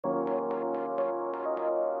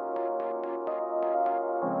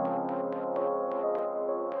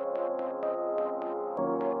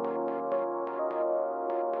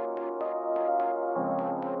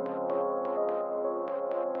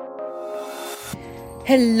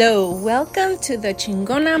Hello, welcome to the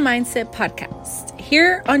Chingona Mindset Podcast.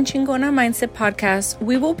 Here on Chingona Mindset Podcast,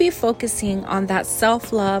 we will be focusing on that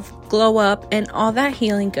self-love, glow up, and all that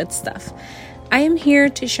healing good stuff. I am here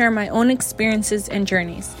to share my own experiences and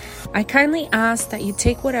journeys. I kindly ask that you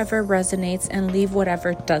take whatever resonates and leave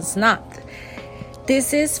whatever does not.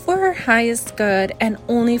 This is for our highest good and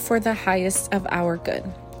only for the highest of our good.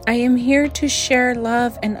 I am here to share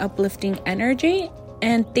love and uplifting energy,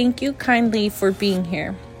 and thank you kindly for being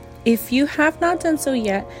here. If you have not done so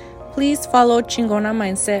yet, please follow Chingona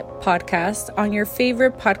Mindset Podcast on your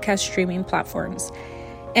favorite podcast streaming platforms.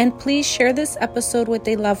 And please share this episode with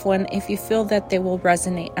a loved one if you feel that they will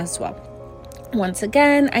resonate as well. Once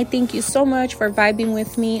again, I thank you so much for vibing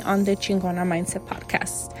with me on the Chingona Mindset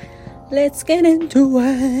Podcast. Let's get into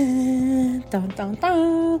it. Dun, dun,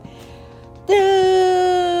 dun.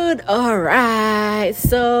 Dude, all right,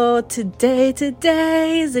 so today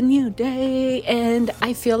is a new day, and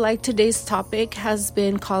I feel like today's topic has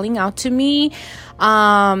been calling out to me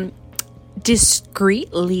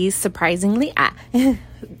discreetly, surprisingly,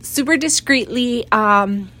 super discreetly,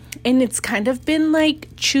 and it's kind of been like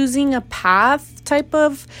choosing a path type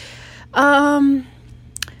of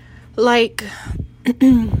like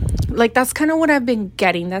that's kind of what I've been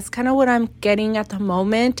getting. That's kind of what I'm getting at the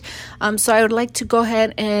moment. So I would like to go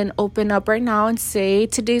ahead and open up right now and say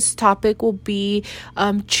today's topic will be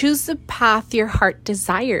choose the path your heart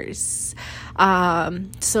desires.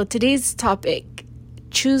 So today's topic,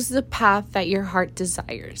 choose the path that your heart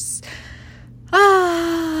desires.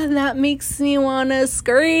 That makes me want to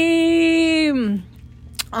scream.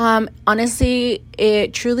 Honestly,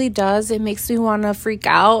 it truly does. It makes me want to freak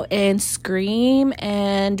out and scream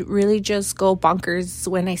and really just go bonkers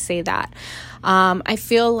when I say that. I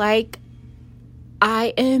feel like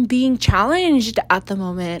I am being challenged at the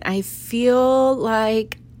moment. I feel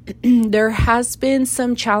like there has been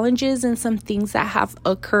some challenges and some things that have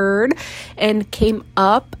occurred and came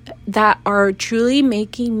up that are truly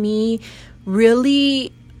making me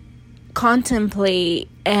really contemplate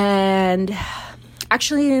and...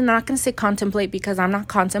 Actually, I'm not going to say contemplate because I'm not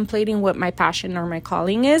contemplating what my passion or my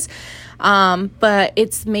calling is. But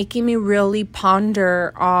it's making me really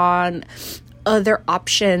ponder on other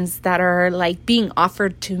options that are like being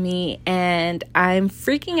offered to me. And I'm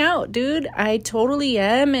freaking out, dude. I totally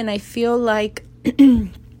am. And I feel like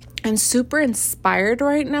I'm super inspired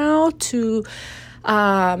right now to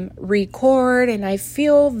record. And I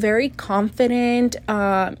feel very confident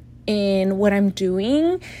in what I'm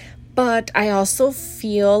doing. But I also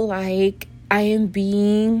feel like I am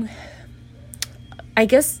being,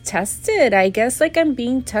 tested. I'm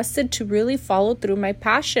being tested to really follow through my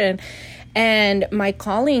passion and my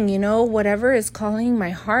calling, whatever is calling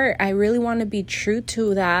my heart. I really want to be true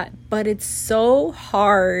to that, but it's so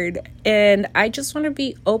hard. And I just want to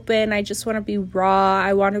be open. I just want to be raw.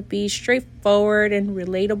 I want to be straightforward and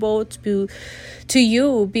relatable to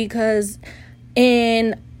you, because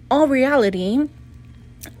in all reality,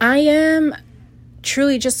 I am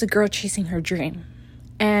truly just a girl chasing her dream,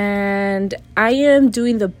 and I am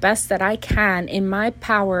doing the best that I can in my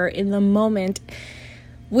power in the moment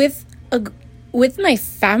with my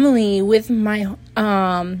family, with my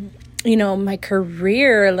my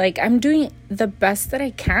career. Like, I'm doing the best that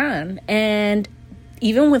I can. And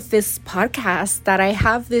even with this podcast that I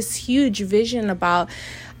have this huge vision about,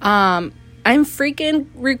 I'm freaking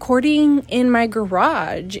recording in my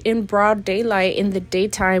garage in broad daylight in the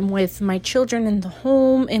daytime with my children in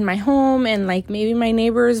my home, and like maybe my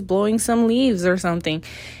neighbor is blowing some leaves or something.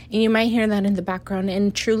 And you might hear that in the background.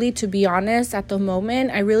 And truly, to be honest, at the moment,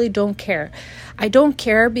 I really don't care. I don't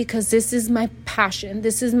care because this is my passion.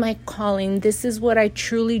 This is my calling. This is what I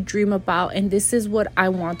truly dream about. And this is what I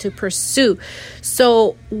want to pursue.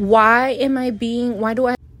 So why do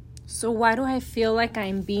I feel like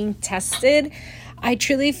I'm being tested? I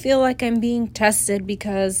truly feel like I'm being tested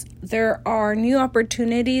because there are new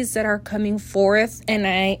opportunities that are coming forth, and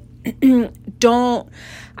I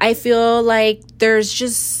feel like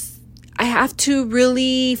I have to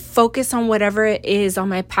really focus on whatever it is, on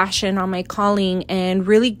my passion, on my calling, and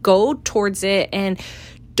really go towards it and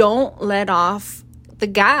don't let off the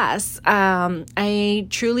gas. I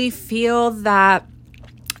truly feel that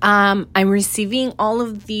I'm receiving all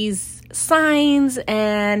of these signs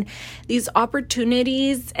and these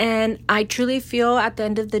opportunities, and I truly feel at the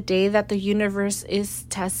end of the day that the universe is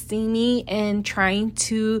testing me and trying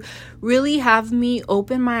to really have me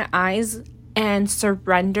open my eyes and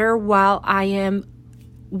surrender while I am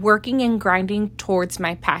working and grinding towards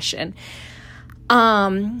my passion.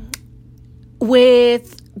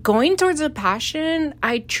 With going towards a passion,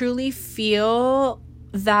 I truly feel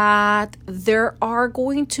that there are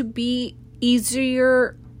going to be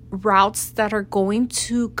easier routes that are going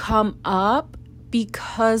to come up,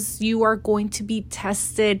 because you are going to be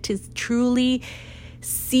tested to truly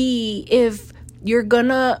see if you're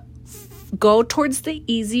gonna go towards the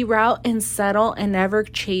easy route and settle and never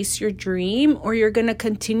chase your dream, or you're gonna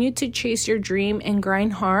continue to chase your dream and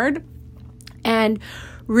grind hard and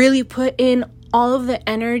really put in all of the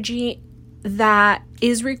energy that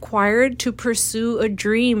is required to pursue a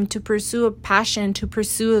dream, to pursue a passion, to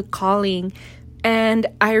pursue a calling. And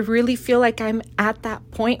I really feel like I'm at that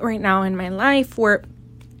point right now in my life where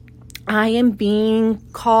I am being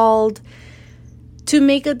called to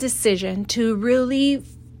make a decision, to really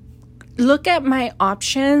look at my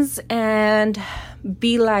options and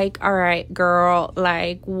be like, all right, girl,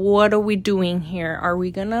 like, what are we doing here? Are we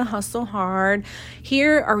gonna hustle hard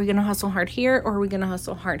here? Are we gonna hustle hard here? Or are we gonna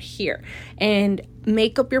hustle hard here? And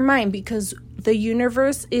make up your mind, because the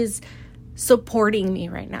universe is supporting me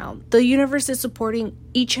right now. The universe is supporting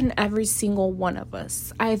each and every single one of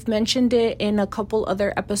us. I've mentioned it in a couple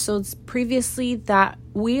other episodes previously that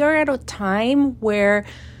we are at a time where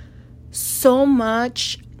so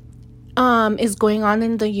much is going on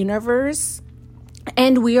in the universe,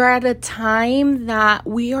 and we are at a time that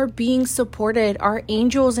we are being supported. Our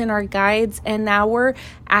angels and our guides and our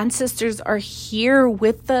ancestors are here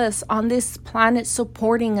with us on this planet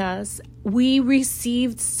supporting us. We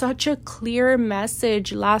received such a clear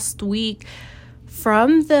message last week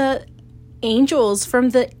from the angels,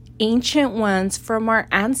 from the ancient ones, from our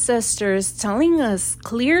ancestors, telling us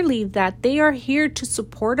clearly that they are here to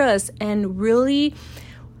support us and really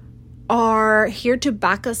are here to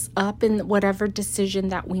back us up in whatever decision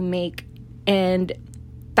that we make. And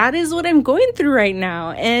that is what I'm going through right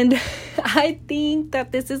now. And I think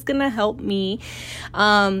that this is going to help me.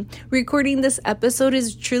 Recording this episode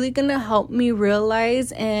is truly going to help me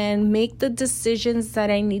realize and make the decisions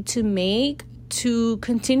that I need to make to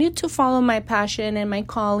continue to follow my passion and my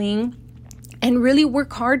calling and really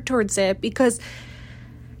work hard towards it, because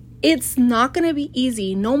it's not going to be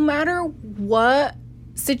easy. No matter what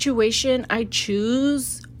situation I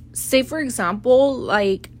choose, say for example,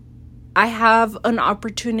 like I have an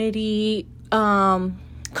opportunity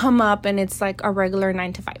come up and it's like a regular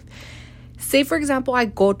 9 to 5. Say for example, I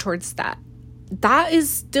go towards that. That is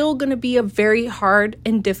still going to be a very hard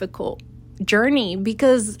and difficult journey,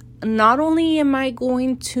 because not only am I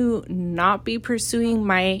going to not be pursuing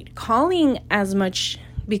my calling as much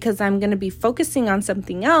because I'm going to be focusing on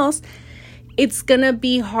something else, it's going to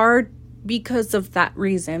be hard because of that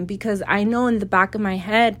reason, because I know in the back of my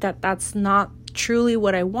head that that's not truly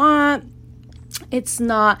what I want. It's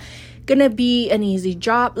not gonna be an easy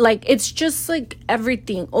job. Like, it's just like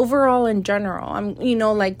everything overall in general. I'm,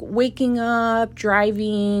 like waking up,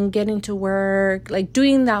 driving, getting to work, like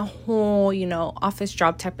doing that whole, office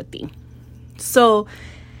job type of thing. So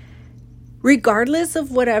regardless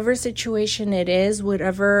of whatever situation it is,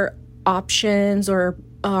 whatever options or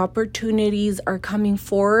opportunities are coming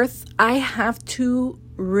forth, I have to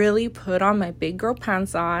really put on my big girl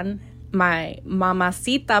pants on, my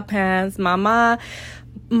mamacita pants, mama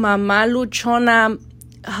luchona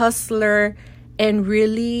hustler, and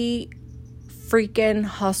really freaking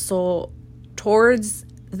hustle towards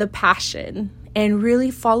the passion and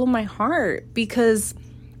really follow my heart. Because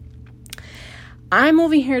I'm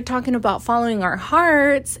over here talking about following our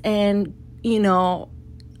hearts, and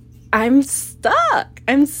I'm stuck,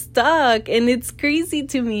 and it's crazy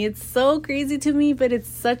to me. It's so crazy to me, but it's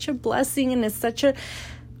such a blessing, and it's such a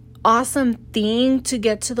awesome thing to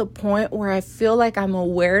get to the point where I feel like I'm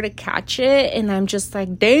aware to catch it, and I'm just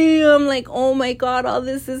like, damn, like, oh my God, all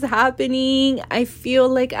this is happening. I feel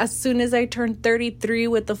like as soon as I turned 33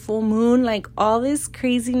 with the full moon, like all this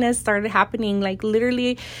craziness started happening. Like,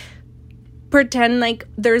 literally pretend like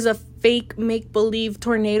there's a fake make-believe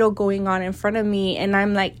tornado going on in front of me, and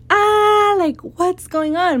I'm like, like, what's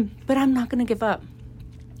going on? But I'm not gonna give up.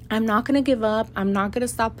 I'm not going to give up. I'm not going to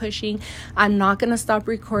stop pushing. I'm not going to stop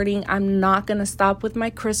recording. I'm not going to stop with my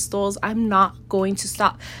crystals. I'm not going to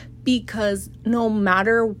stop, because no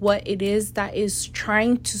matter what it is that is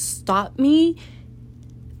trying to stop me,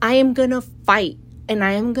 I am going to fight, and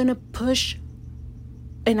I am going to push,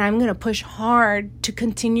 and I'm going to push hard to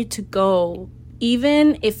continue to go.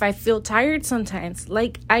 Even if I feel tired sometimes.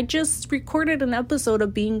 Like, I just recorded an episode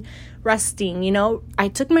of being resting, I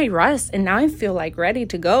took my rest, and now I feel like ready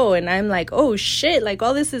to go. And I'm like, oh shit, like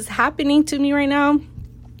all this is happening to me right now.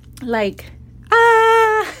 Like,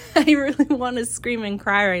 I really want to scream and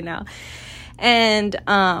cry right now. And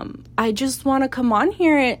I just want to come on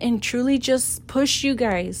here and truly just push you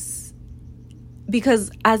guys,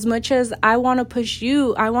 Because as much as I want to push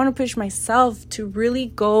you, I want to push myself to really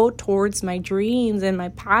go towards my dreams and my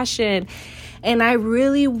passion. And I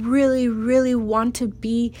really, really, really want to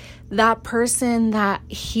be that person that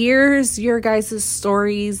hears your guys'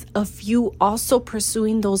 stories of you also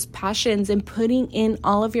pursuing those passions and putting in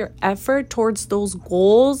all of your effort towards those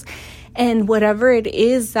goals and whatever it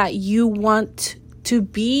is that you want to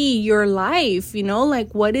be your life.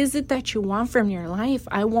 Like, what is it that you want from your life?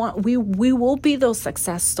 We will be those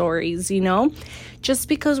success stories. Just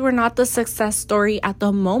because we're not the success story at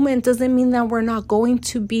the moment doesn't mean that we're not going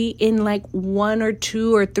to be in like 1 or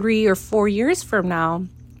 2 or 3 or 4 years from now.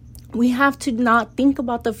 We have to not think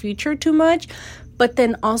about the future too much, but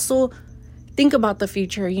then also think about the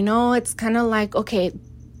future. It's kind of like, okay,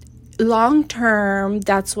 long term,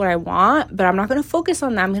 that's what I want, but I'm not going to focus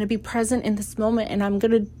on that. I'm going to be present in this moment, and I'm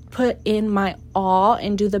going to put in my all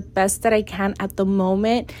and do the best that I can at the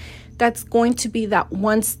moment. That's going to be that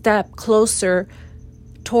one step closer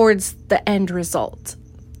towards the end result.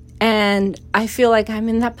 And I feel like I'm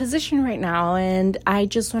in that position right now, and I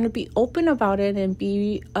just want to be open about it and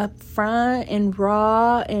be upfront and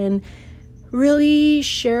raw and really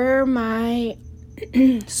share my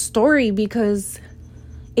story, because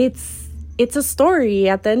it's a story.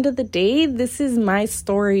 At the end of the day, this is my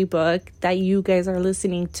storybook that you guys are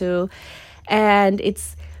listening to, and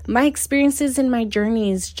it's my experiences and my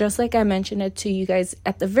journeys, just like I mentioned it to you guys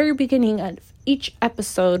at the very beginning of each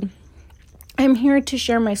episode. I'm here to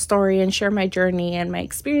share my story and share my journey and my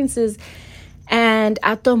experiences. And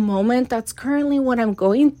at the moment, that's currently what I'm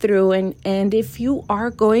going through. And if you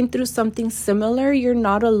are going through something similar, you're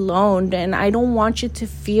not alone. And I don't want you to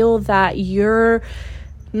feel that you're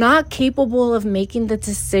not capable of making the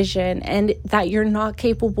decision and that you're not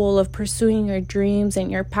capable of pursuing your dreams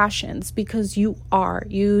and your passions, because you are.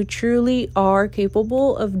 You truly are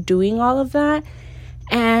capable of doing all of that.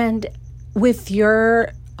 And with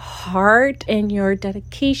your heart and your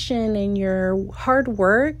dedication and your hard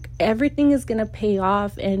work, everything is going to pay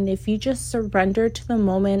off. And if you just surrender to the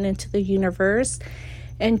moment and to the universe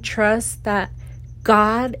and trust that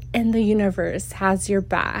God and the universe has your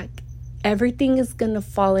back, everything is going to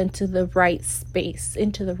fall into the right space,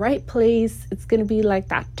 into the right place. It's going to be like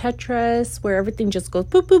that Tetris where everything just goes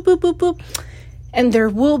boop, boop, boop, boop, boop. And there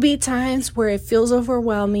will be times where it feels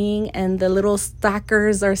overwhelming and the little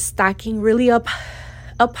stackers are stacking really up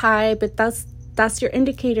high, but that's your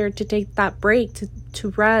indicator to take that break, to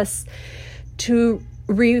rest, to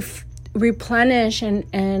replenish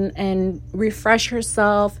and refresh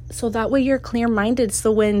yourself, so that way you're clear-minded.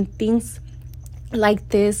 So when things like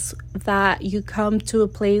this, that you come to a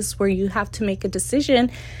place where you have to make a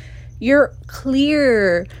decision, you're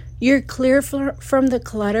clear from the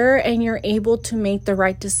clutter, and you're able to make the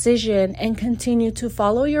right decision and continue to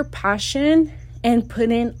follow your passion and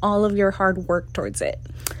put in all of your hard work towards it.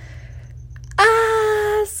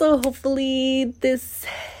 So hopefully this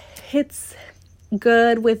hits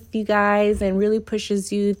good with you guys and really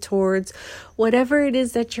pushes you towards whatever it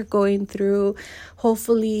is that you're going through.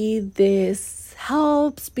 Hopefully this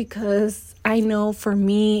helps, because I know for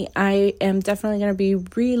me, I am definitely going to be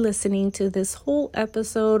re-listening to this whole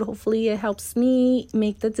episode. Hopefully it helps me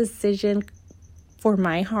make the decision for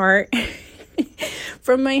my heart,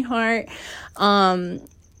 from my heart,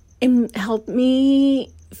 and help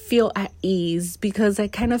me feel at ease, because I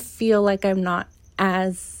kind of feel like I'm not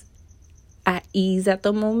as at ease at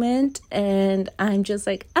the moment, and I'm just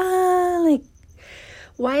like,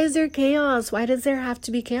 why is there chaos? Why does there have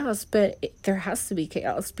to be chaos? But there has to be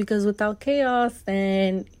chaos, because without chaos,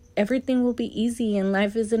 then everything will be easy, and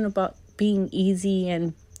life isn't about being easy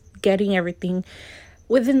and getting everything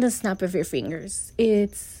within the snap of your fingers.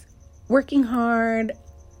 It's working hard,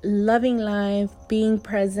 loving life, being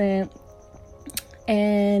present,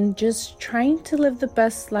 and just trying to live the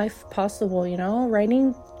best life possible,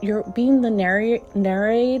 being the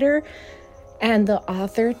narrator and the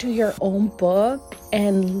author to your own book,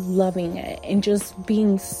 and loving it and just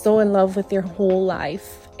being so in love with your whole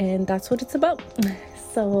life. And that's what it's about.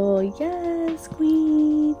 So yes,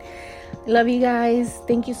 queen. Love you guys.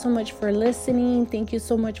 Thank you so much for listening. Thank you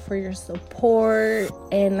so much for your support.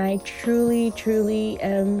 And I truly, truly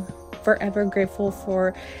am forever grateful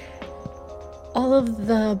for all of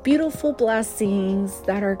the beautiful blessings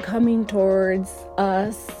that are coming towards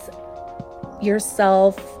us,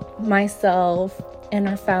 yourself, myself, and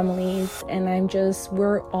our families. And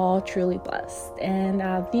we're all truly blessed. And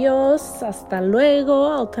adios, hasta luego.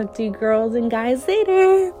 I'll talk to you girls and guys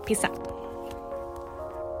later. Peace out.